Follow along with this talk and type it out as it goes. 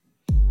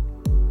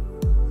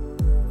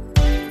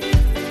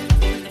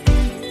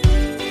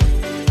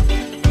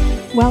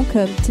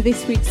Welcome to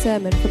this week's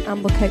sermon from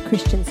Amblecote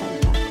Christian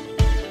Centre.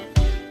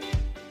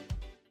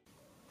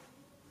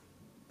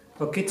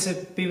 Well, good to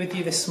be with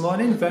you this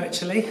morning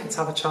virtually and to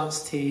have a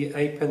chance to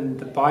open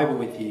the Bible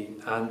with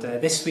you. And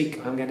this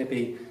week I'm going to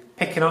be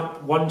picking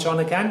up 1 John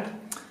again.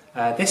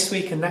 This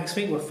week and next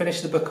week we'll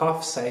finish the book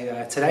off. So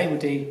today we'll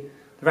do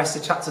the rest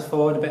of chapter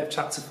 4 and a bit of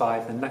chapter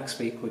 5, and next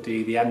week we'll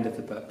do the end of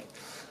the book.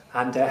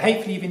 And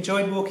hopefully you've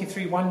enjoyed walking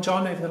through 1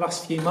 John over the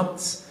last few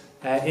months,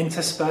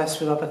 interspersed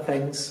with other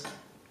things.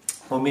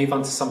 We'll move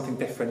on to something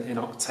different in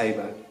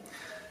October.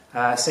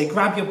 So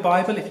grab your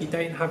Bible if you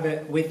don't have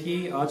it with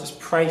you. I'll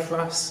just pray for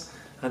us,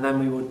 and then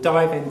we will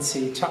dive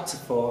into chapter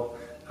 4,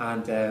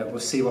 and we'll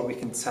see what we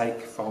can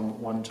take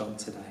from 1 John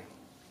today.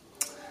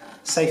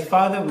 So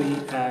Father, we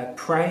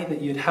pray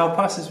that you'd help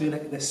us as we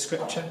look at this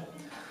scripture.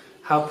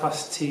 Help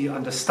us to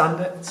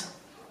understand it.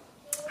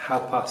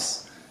 Help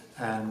us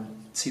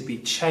to be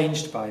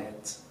changed by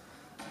it.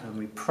 And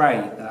we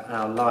pray that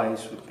our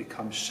lives would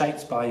become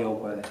shaped by your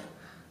word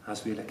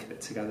as we look at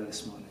it together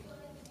this morning.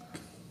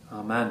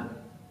 Amen.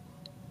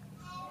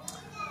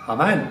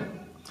 Amen.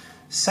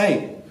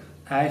 So,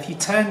 if you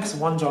turn to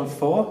 1 John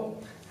 4,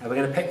 we're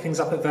going to pick things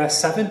up at verse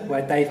 7,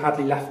 where Dave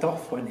Hadley left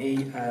off when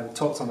he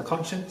talked on the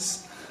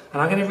conscience.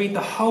 And I'm going to read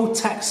the whole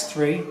text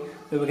through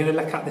that we're going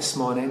to look at this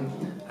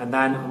morning, and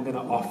then I'm going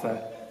to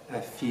offer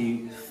a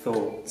few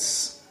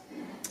thoughts.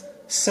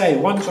 So,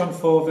 1 John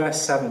 4 verse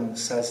 7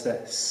 says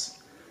this: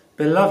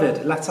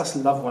 "Beloved, let us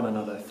love one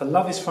another, for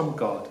love is from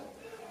God.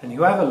 And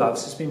whoever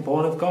loves has been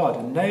born of God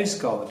and knows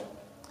God.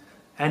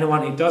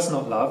 Anyone who does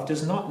not love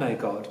does not know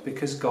God,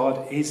 because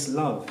God is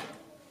love.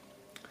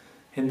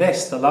 In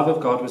this, the love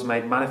of God was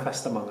made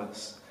manifest among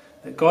us,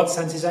 that God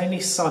sent his only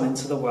Son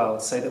into the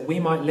world so that we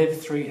might live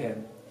through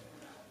him.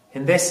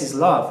 In this is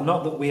love,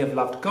 not that we have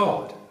loved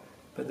God,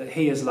 but that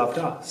he has loved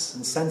us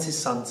and sent his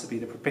Son to be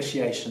the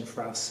propitiation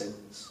for our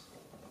sins.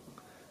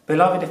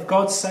 Beloved, if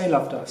God so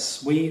loved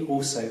us, we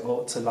also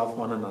ought to love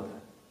one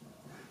another.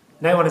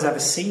 No one has ever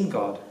seen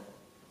God.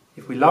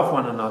 If we love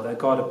one another,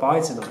 God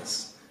abides in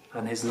us,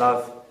 and his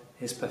love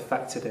is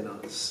perfected in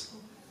us.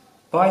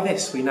 By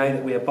this we know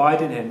that we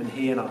abide in him and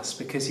he in us,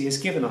 because he has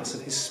given us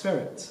of his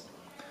Spirit.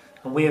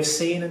 And we have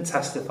seen and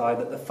testified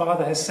that the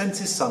Father has sent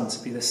his Son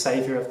to be the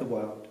Saviour of the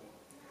world.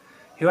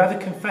 Whoever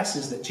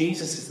confesses that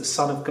Jesus is the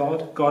Son of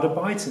God, God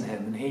abides in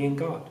him and he in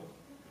God.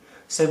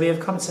 So we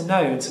have come to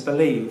know and to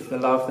believe the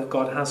love that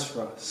God has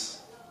for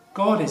us.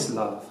 God is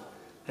love,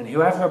 and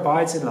whoever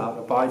abides in love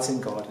abides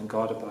in God, and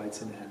God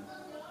abides in him.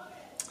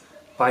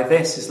 By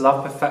this is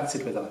love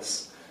perfected with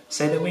us,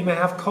 so that we may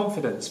have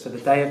confidence for the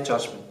day of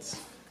judgment,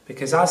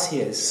 because as he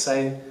is,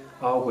 so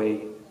are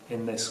we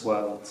in this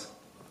world.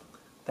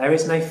 There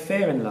is no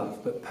fear in love,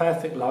 but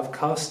perfect love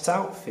casts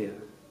out fear.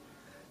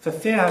 For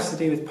fear has to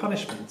do with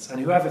punishment, and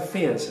whoever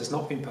fears has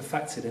not been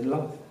perfected in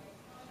love.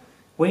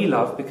 We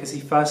love because he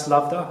first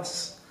loved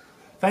us.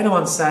 If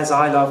anyone says,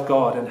 'I love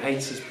God,' and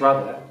hates his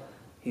brother,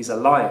 he's a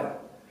liar.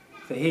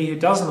 For he who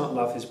does not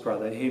love his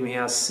brother whom he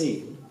has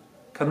seen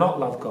cannot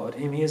love God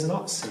whom he has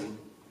not seen.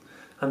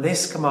 And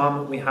this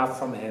commandment we have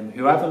from him: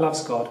 whoever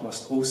loves God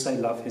must also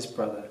love his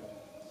brother.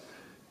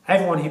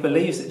 Everyone who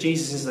believes that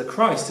Jesus is the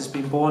Christ has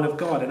been born of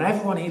God, and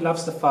everyone who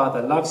loves the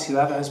Father loves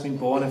whoever has been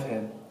born of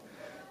him.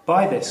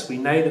 By this we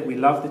know that we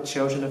love the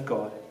children of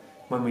God,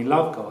 when we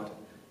love God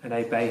and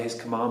obey his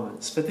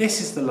commandments. For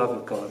this is the love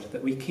of God,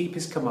 that we keep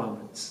his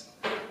commandments.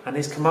 And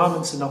his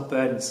commandments are not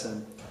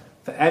burdensome,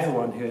 for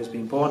everyone who has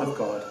been born of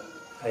God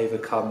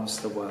overcomes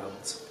the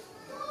world."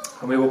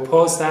 And we will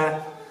pause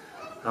there,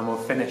 and we'll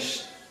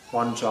finish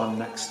 1 John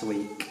next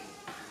week.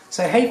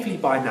 So hopefully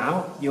by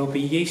now you'll be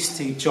used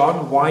to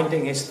John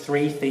winding his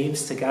 3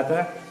 themes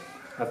together: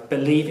 of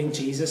believing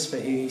Jesus for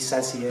who he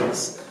says he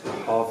is,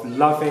 of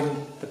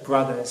loving the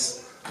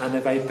brothers, and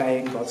of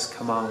obeying God's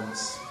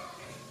commands.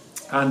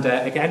 And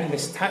again, in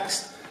this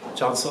text,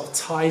 John sort of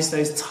ties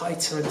those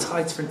tighter and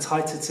tighter and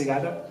tighter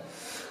together.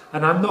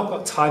 And I've not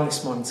got time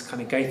this morning to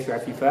kind of go through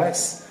every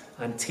verse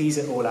and tease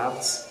it all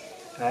out.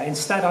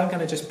 Instead, I'm going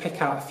to just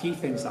pick out a few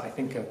things that I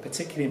think are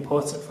particularly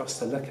important for us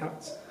to look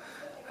at.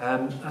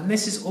 And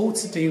this is all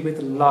to do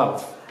with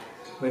love.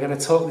 We're going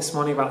to talk this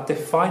morning about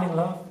defining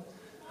love,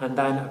 and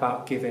then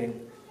about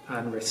giving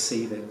and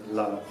receiving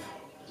love.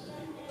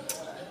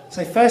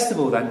 So first of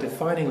all then,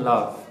 defining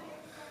love.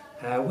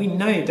 We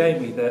know,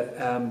 don't we,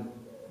 that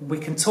we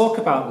can talk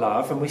about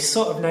love and we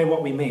sort of know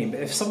what we mean, but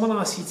if someone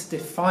asks you to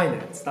define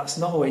it, that's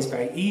not always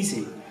very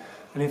easy.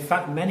 And in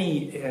fact,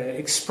 many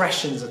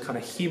expressions of kind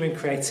of human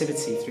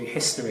creativity through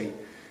history,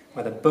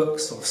 whether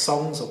books or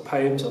songs or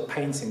poems or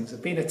paintings,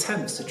 have been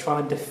attempts to try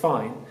and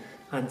define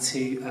and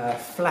to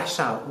flesh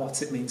out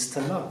what it means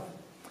to love.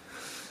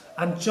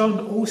 And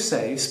John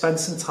also spent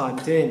some time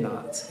doing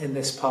that in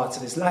this part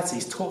of his letter.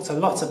 He's talked a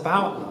lot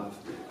about love,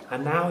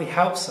 and now he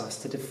helps us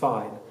to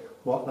define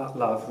what that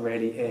love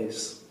really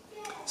is.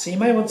 So you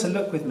may want to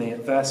look with me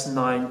at verse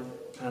 9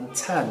 and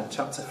 10,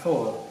 chapter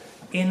 4.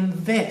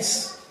 In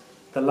this,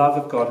 the love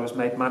of God was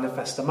made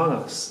manifest among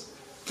us,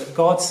 that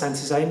God sent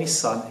his only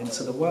Son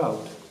into the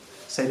world,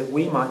 so that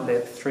we might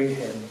live through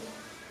him.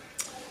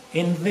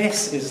 In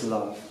this is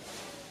love.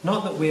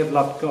 Not that we have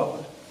loved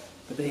God,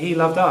 but that he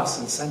loved us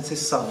and sent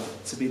his Son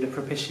to be the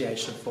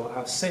propitiation for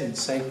our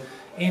sins. So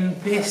in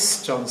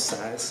this, John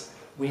says,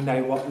 we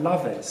know what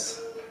love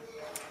is.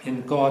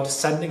 In God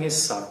sending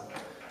his Son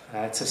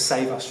to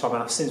save us from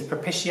our sins.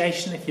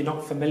 Propitiation, if you're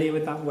not familiar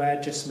with that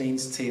word, just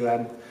means to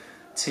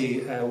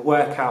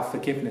work our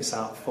forgiveness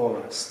out for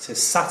us, to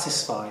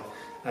satisfy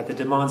the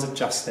demands of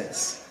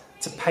justice,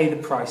 to pay the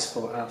price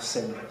for our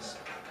sins.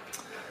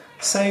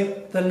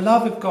 So the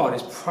love of God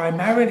is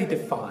primarily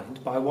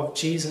defined by what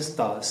Jesus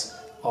does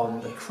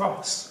on the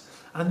cross.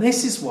 And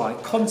this is why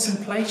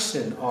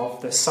contemplation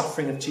of the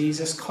suffering of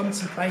Jesus,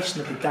 contemplation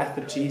of the death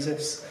of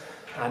Jesus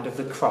and of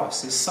the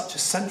cross is such a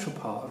central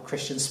part of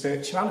Christian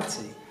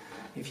spirituality.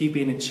 If you've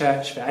been in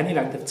church for any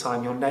length of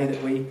time, you'll know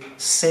that we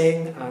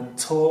sing and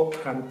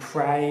talk and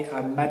pray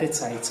and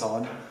meditate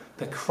on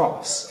the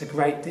cross a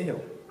great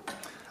deal.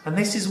 And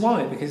this is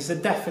why, because it's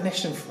a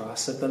definition for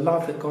us of the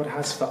love that God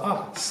has for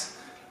us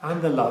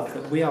and the love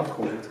that we are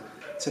called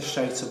to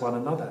show to one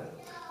another.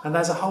 And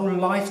there's a whole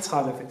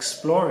lifetime of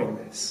exploring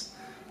this.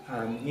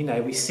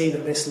 We see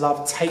that this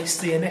love takes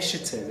the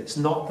initiative. It's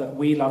not that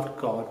we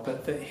loved God,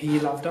 but that he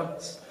loved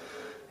us.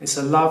 It's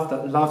a love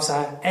that loves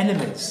our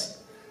enemies,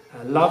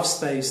 loves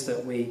those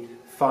that we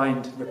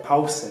find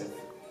repulsive.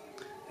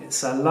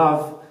 It's a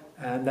love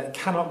that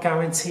cannot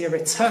guarantee a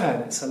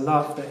return. It's a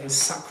love that is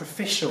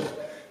sacrificial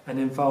and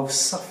involves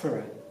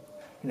suffering.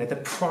 The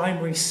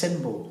primary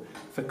symbol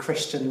for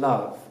Christian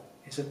love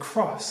is a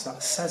cross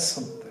that says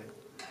something.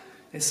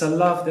 It's a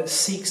love that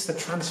seeks the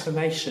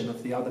transformation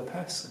of the other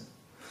person.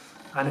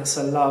 And it's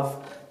a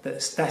love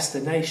that's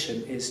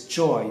destination is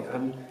joy.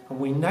 And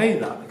we know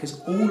that because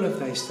all of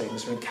those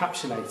things are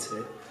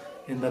encapsulated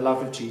in the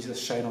love of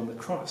Jesus shown on the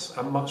cross,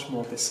 and much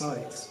more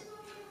besides.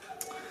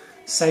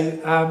 So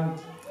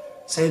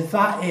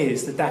that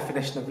is the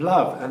definition of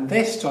love. And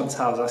this, John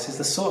tells us, is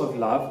the sort of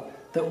love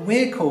that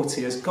we're called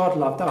to. As God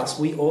loved us,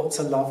 we ought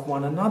to love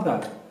one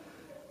another.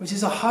 Which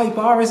is a high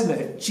bar, isn't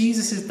it? If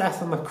Jesus'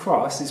 death on the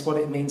cross is what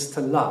it means to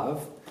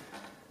love,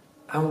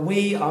 and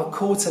we are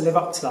called to live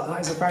up to that,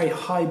 that is a very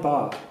high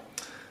bar.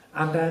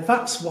 And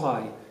that's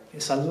why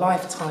it's a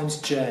lifetime's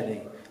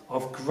journey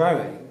of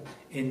growing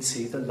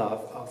into the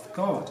love of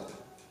God.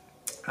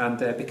 And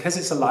because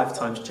it's a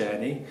lifetime's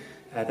journey,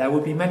 there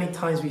will be many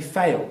times we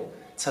fail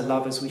to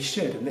love as we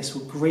should, and this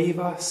will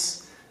grieve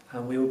us,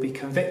 and we will be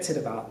convicted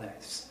about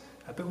this.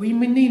 But we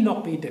need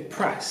not be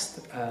depressed.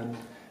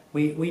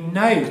 We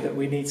know that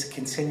we need to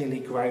continually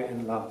grow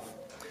in love.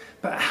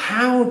 But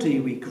how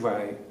do we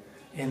grow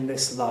in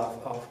this love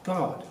of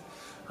God?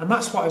 And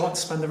that's what I want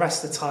to spend the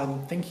rest of the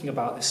time thinking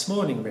about this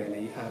morning,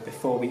 really,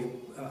 before we,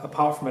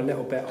 apart from a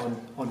little bit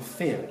on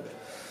fear.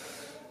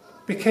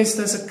 Because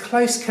there's a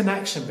close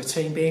connection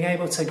between being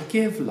able to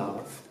give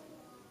love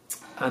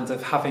and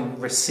of having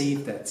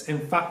received it. In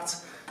fact,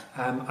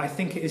 I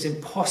think it is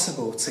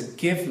impossible to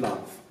give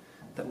love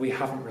that we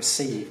haven't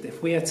received.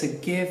 If we are to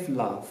give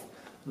love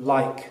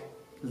like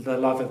the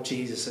love of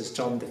Jesus as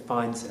John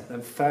defines it,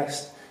 then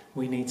first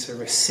we need to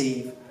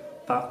receive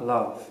that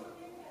love.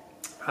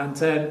 And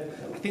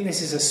I think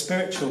this is a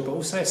spiritual but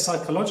also a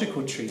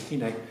psychological truth.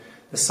 The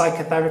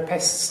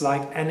psychotherapists,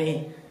 like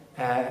any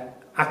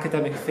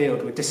academic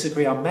field, would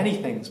disagree on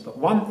many things, but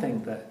one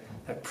thing that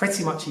they're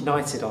pretty much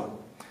united on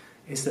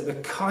is that the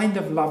kind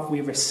of love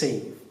we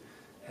receive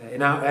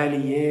in our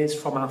early years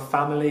from our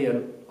family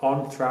and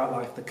on throughout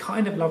life, the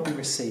kind of love we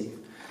receive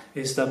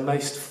is the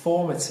most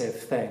formative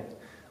thing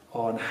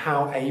on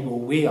how able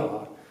we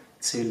are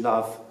to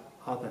love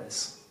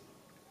others.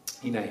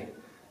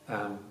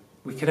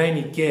 We can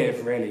only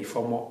give really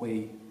from what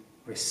we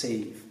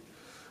receive.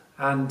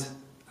 And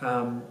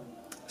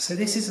so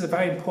this is a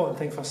very important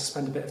thing for us to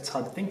spend a bit of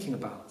time thinking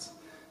about.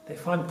 That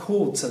if I'm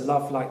called to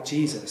love like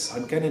Jesus,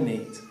 I'm going to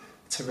need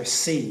to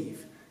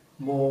receive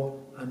more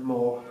and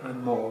more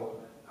and more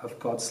of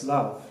God's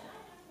love.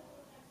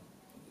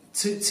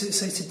 So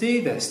to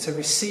do this, to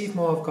receive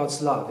more of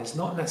God's love, is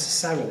not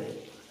necessarily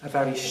a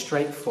very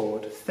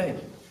straightforward thing.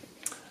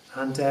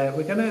 And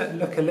we're going to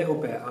look a little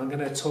bit, I'm going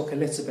to talk a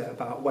little bit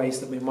about ways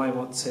that we might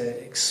want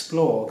to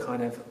explore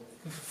kind of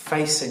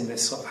facing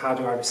this sort of how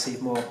do I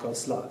receive more of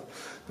God's love.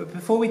 But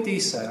before we do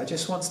so, I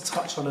just want to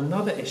touch on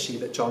another issue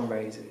that John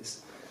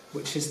raises,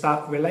 which is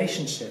that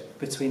relationship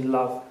between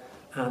love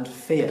and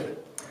fear.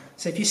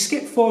 So if you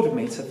skip forward with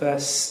me to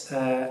verse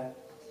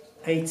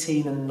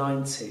 18 and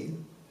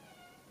 19,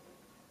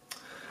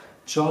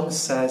 John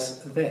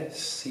says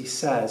this. He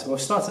says, we'll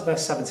start at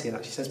verse 17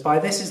 actually. He says, "By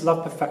this is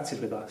love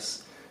perfected with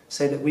us,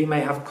 so that we may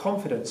have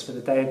confidence for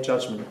the day of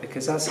judgment,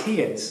 because as he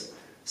is,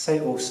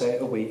 so also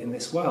are we in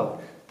this world.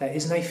 There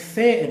is no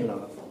fear in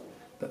love,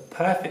 but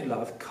perfect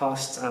love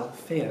casts out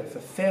fear, for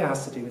fear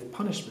has to do with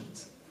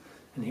punishment.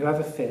 And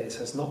whoever fears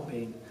has not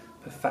been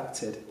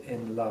perfected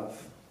in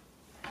love."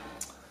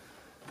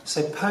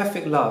 So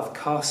perfect love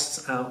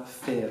casts out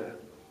fear.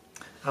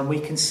 And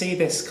we can see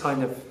this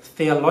kind of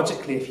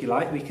theologically, if you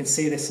like. We can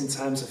see this in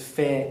terms of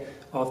fear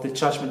of the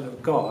judgment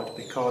of God,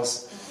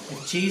 because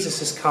if Jesus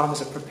has come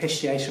as a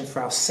propitiation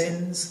for our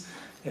sins,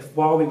 if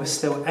while we were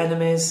still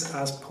enemies,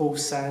 as Paul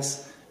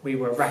says, we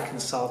were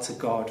reconciled to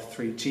God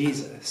through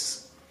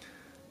Jesus,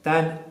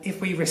 then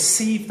if we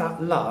receive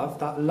that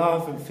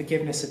love and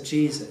forgiveness of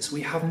Jesus,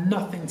 we have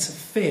nothing to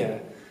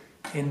fear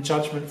in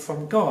judgment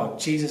from God.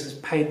 Jesus has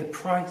paid the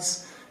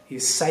price, he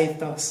has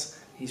saved us,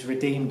 he's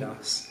redeemed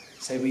us.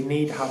 So we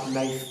need have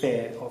no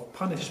fear of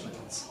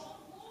punishment.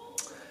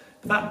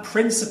 That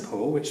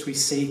principle, which we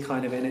see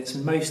kind of in its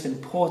most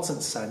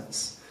important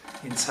sense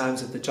in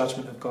terms of the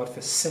judgment of God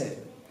for sin,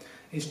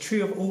 is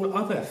true of all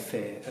other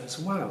fear as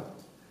well.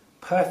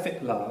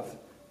 Perfect love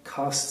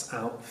casts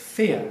out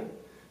fear.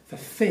 For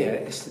fear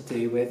is to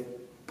do with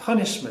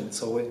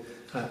punishment, or with,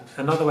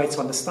 another way to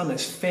understand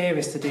this, fear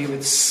is to do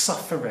with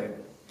suffering,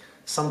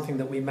 something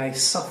that we may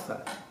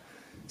suffer.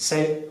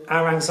 So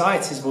our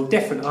anxieties are all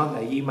different, aren't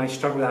they? You may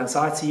struggle with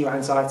anxiety. Your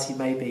anxiety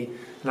may be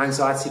an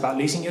anxiety about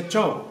losing your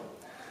job.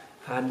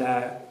 And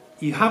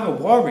you have a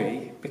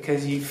worry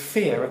because you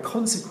fear a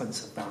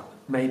consequence of that.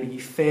 Maybe you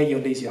fear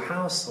you'll lose your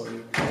house, or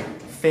you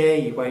fear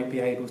you won't be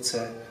able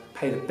to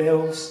pay the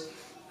bills.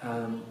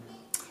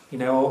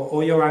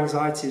 Or your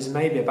anxiety is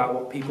maybe about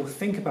what people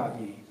think about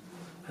you.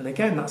 And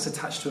again, that's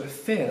attached to a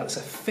fear. That's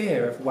a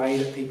fear of the way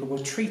that people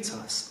will treat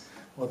us,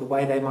 or the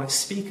way they might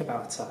speak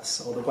about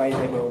us, or the way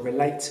they will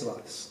relate to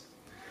us.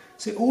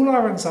 So all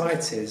our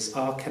anxieties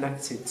are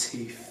connected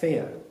to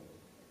fear.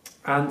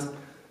 And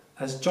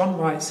as John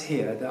writes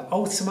here, the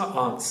ultimate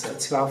answer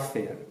to our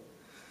fear,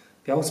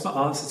 the ultimate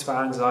answer to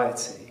our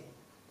anxiety,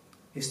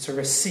 is to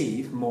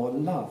receive more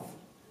love.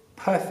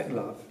 Perfect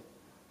love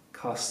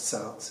casts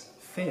out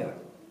fear.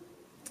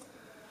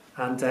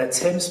 And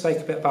Tim spoke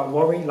a bit about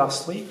worry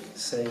last week,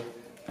 so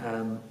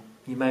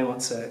you may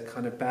want to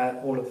kind of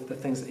bear all of the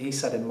things that he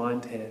said in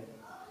mind here.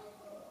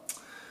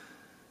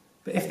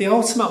 But if the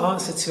ultimate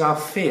answer to our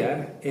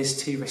fear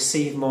is to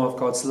receive more of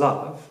God's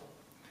love,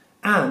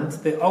 and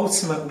the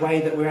ultimate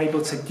way that we're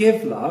able to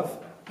give love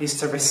is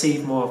to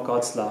receive more of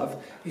God's love,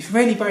 it's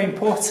really very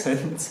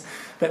important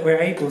that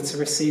we're able to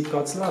receive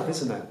God's love,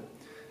 isn't it?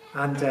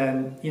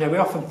 And, we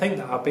often think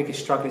that our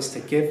biggest struggle is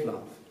to give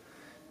love.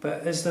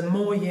 But as the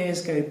more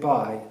years go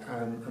by,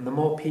 and the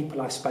more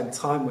people I spend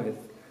time with,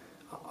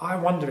 I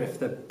wonder if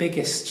the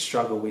biggest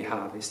struggle we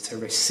have is to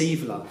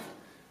receive love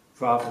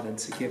rather than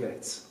to give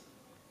it.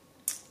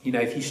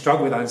 If you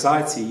struggle with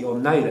anxiety, you'll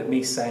know that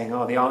me saying,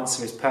 the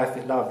answer is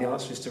perfect love, the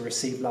answer is to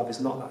receive love,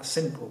 is not that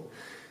simple.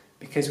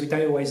 Because we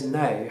don't always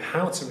know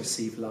how to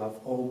receive love,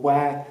 or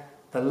where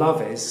the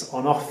love is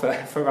on offer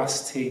for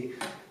us to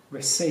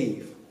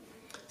receive.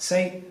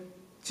 So,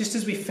 just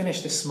as we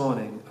finish this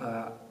morning,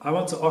 I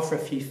want to offer a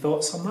few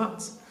thoughts on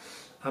that.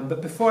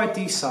 But before I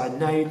do so, I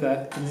know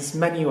that in as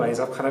many ways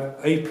I've kind of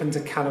opened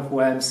a can of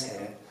worms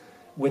here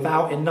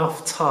without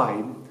enough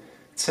time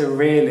to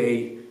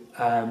really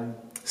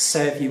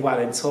serve you well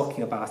in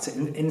talking about it.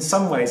 In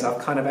some ways, I've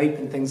kind of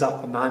opened things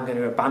up and now I'm going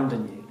to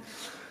abandon you.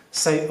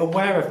 So,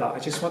 aware of that, I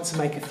just want to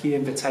make a few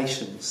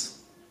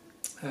invitations.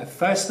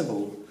 First of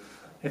all,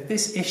 if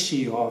this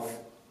issue of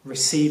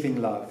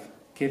receiving love,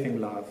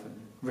 giving love, and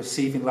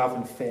receiving love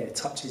and fear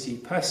touches you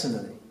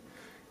personally,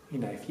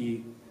 if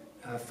you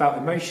felt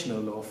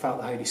emotional or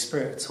felt the Holy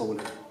Spirit at all,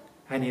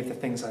 any of the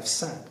things I've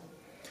said,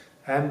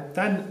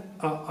 then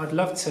I'd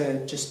love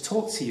to just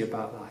talk to you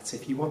about that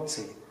if you want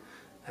to.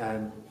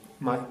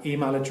 My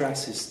email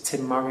address is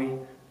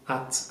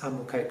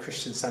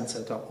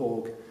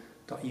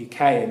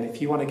timmurray@amblecoatechristiancentre.org.uk, and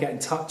if you want to get in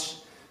touch,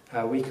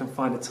 we can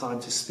find a time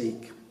to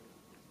speak,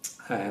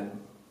 and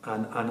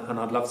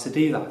I'd love to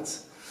do that.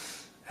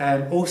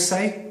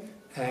 Also,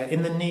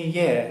 in the new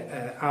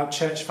year, our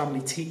church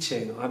family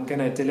teaching, I'm going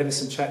to deliver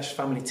some church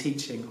family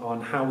teaching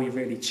on how we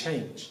really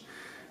change,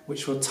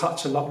 which will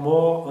touch a lot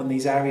more on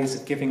these areas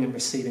of giving and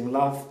receiving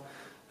love,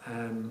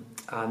 and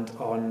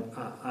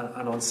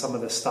on some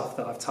of the stuff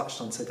that I've touched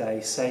on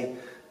today. So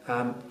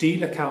do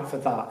look out for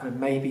that, and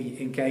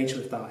maybe engage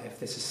with that if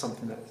this is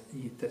something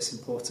that's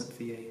important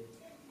for you.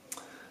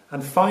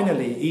 And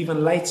finally,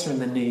 even later in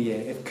the new year,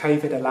 if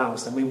COVID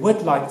allows, then we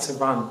would like to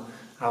run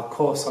our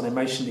course on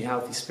emotionally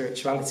healthy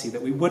spirituality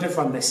that we would have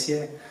run this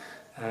year,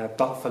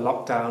 but for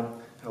lockdown.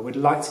 We'd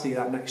like to do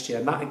that next year,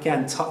 and that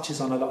again touches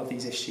on a lot of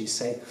these issues.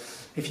 So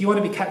if you want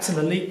to be kept in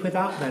the loop with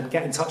that, then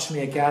get in touch with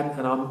me again,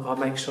 and I'll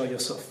make sure you're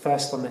sort of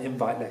first on the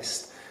invite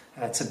list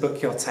to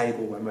book your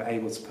table when we're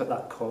able to put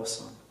that course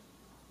on.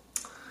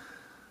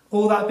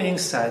 All that being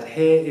said,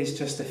 here is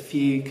just a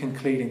few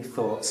concluding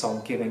thoughts on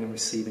giving and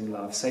receiving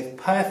love. So if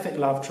perfect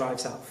love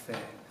drives out fear,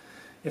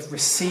 if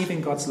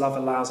receiving God's love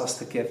allows us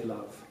to give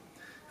love,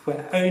 if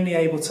we're only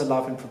able to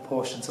love in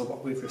proportion to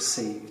what we've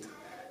received,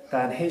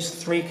 then here's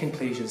 3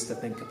 conclusions to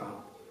think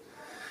about.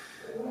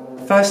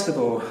 First of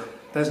all,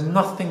 there's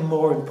nothing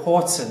more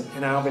important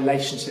in our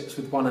relationships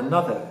with one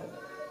another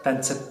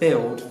than to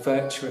build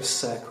virtuous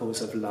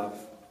circles of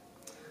love.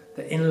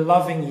 That in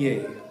loving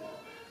you,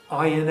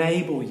 I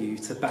enable you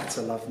to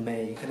better love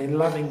me, and in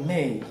loving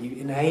me, you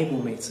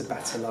enable me to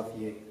better love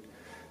you.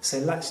 So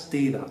let's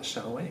do that,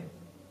 shall we?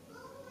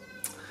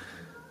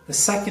 The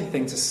second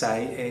thing to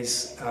say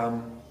is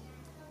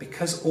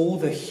because all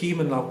the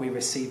human love we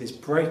receive is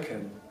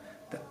broken,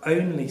 the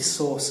only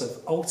source of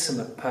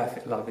ultimate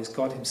perfect love is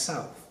God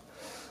himself.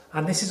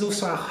 And this is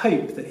also our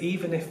hope, that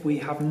even if we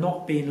have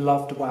not been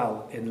loved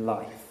well in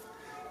life,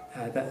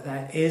 that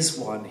there is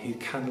one who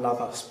can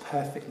love us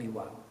perfectly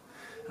well,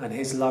 and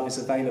his love is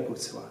available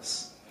to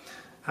us.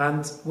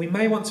 And we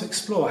may want to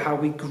explore how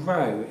we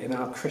grow in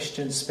our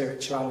Christian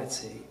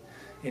spirituality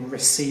in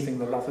receiving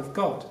the love of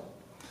God,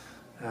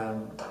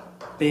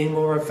 being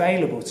more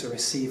available to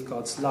receive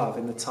God's love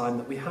in the time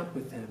that we have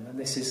with him. And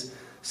this is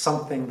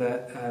something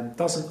that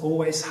doesn't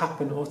always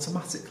happen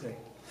automatically.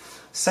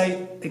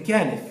 So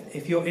again,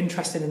 if you're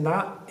interested in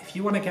that, if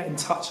you want to get in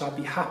touch, I'd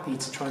be happy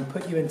to try and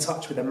put you in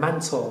touch with a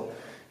mentor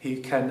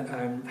who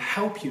can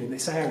help you in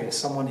this area,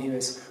 someone who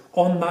is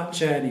on that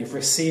journey of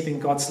receiving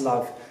God's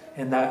love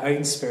in their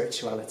own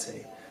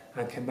spirituality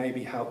and can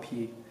maybe help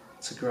you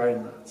to grow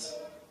in that.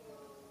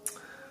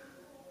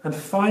 And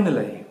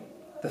finally,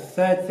 the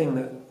third thing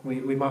that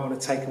we might want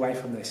to take away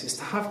from this is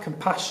to have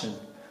compassion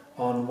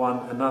on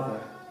one another.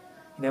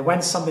 You know,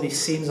 when somebody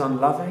seems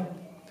unloving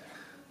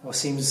or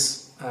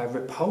seems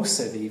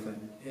repulsive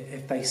even,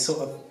 if they sort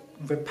of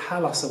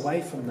repel us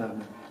away from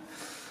them,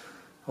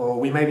 or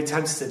we may be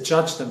tempted to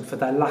judge them for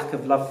their lack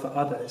of love for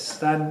others,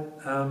 then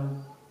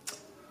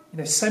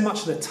so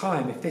much of the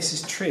time, if this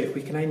is true, if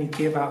we can only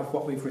give out of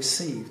what we've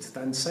received,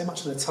 then so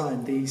much of the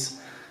time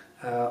these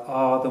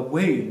are the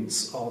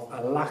wounds of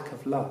a lack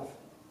of love.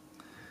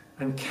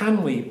 And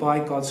can we, by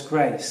God's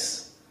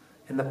grace,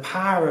 in the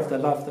power of the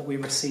love that we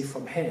receive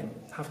from him,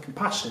 have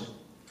compassion?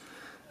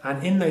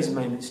 And in those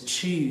moments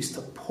choose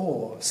to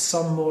pour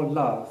some more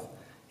love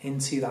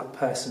into that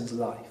person's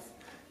life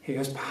who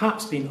has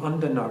perhaps been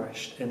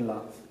undernourished in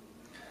love,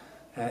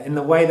 in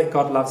the way that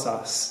God loves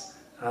us,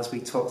 as we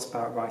talked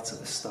about right at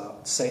the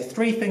start. So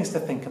 3 things to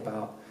think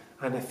about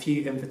and a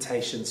few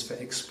invitations for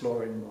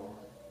exploring more.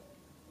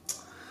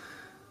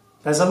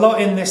 There's a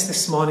lot in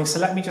this morning, so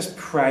let me just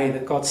pray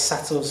that God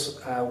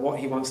settles what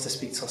he wants to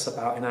speak to us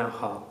about in our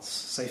hearts.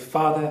 So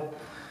Father,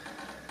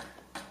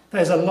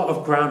 there's a lot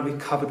of ground we've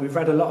covered. We've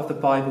read a lot of the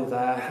Bible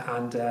there,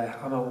 and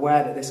I'm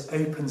aware that this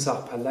opens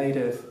up a load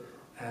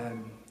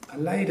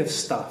of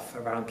stuff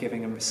around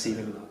giving and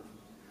receiving love.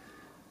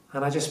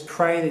 And I just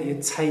pray that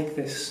you take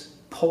this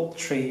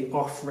paltry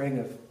offering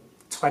of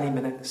 20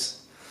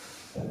 minutes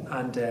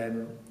and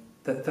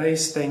that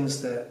those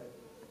things that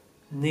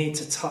need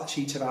to touch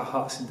each of our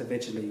hearts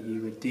individually,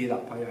 you would do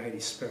that by your Holy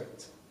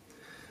Spirit.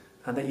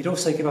 And that you'd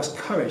also give us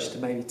courage to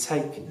maybe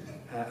take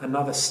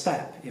another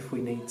step if we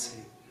need to,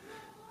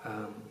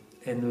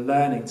 in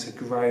learning to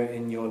grow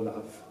in your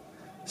love,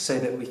 so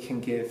that we can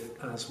give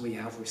as we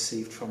have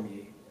received from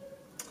you.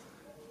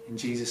 In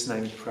Jesus'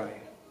 name we pray.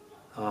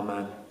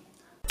 Amen.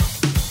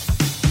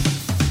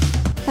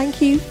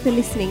 Thank you for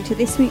listening to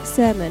this week's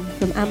sermon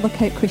from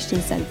Amblecote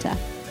Christian Centre.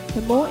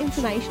 For more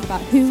information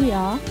about who we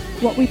are,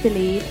 what we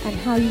believe and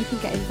how you can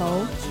get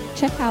involved,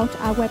 check out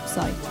our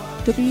website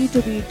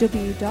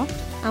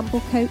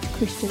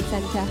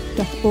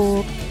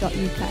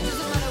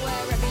www.amblecotechristiancentre.org.uk.